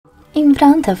In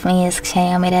front of me is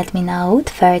Xiaomi Redmi Note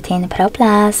 13 Pro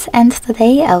Plus, and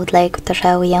today I would like to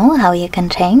show you how you can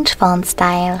change font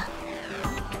style.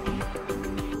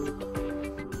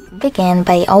 Begin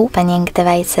by opening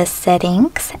device's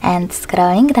settings and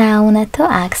scrolling down to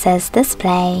access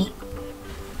display.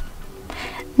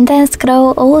 Then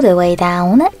scroll all the way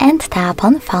down and tap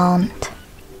on font.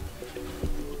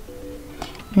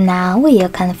 Now you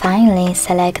can finally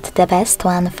select the best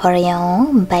one for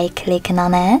you by clicking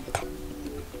on it.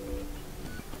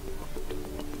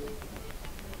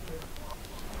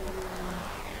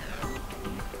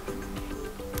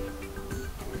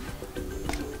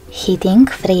 Hitting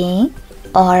free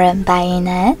or buying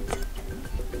it.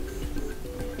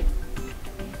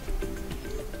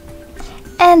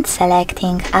 And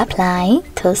selecting apply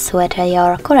to switch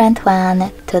your current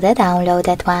one to the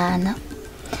downloaded one.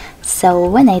 So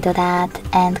when I do that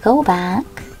and go back,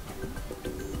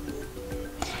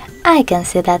 I can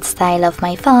see that style of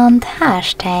my font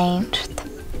has changed.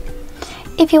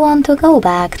 If you want to go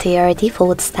back to your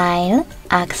default style,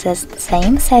 access the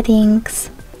same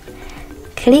settings,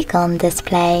 click on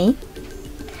display,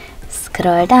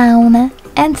 scroll down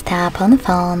and tap on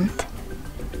font.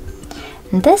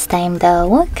 This time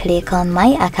though, click on my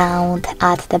account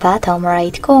at the bottom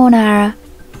right corner.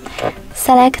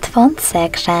 Select font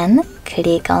section,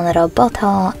 click on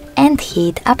Roboto and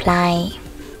hit apply.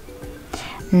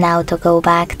 Now to go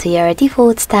back to your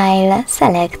default style,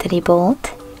 select reboot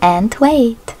and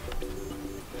wait.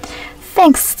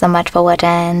 Thanks so much for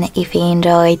watching. If you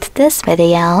enjoyed this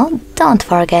video, don't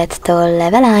forget to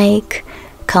leave a like,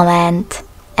 comment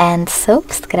and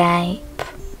subscribe.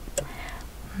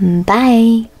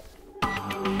 Bye!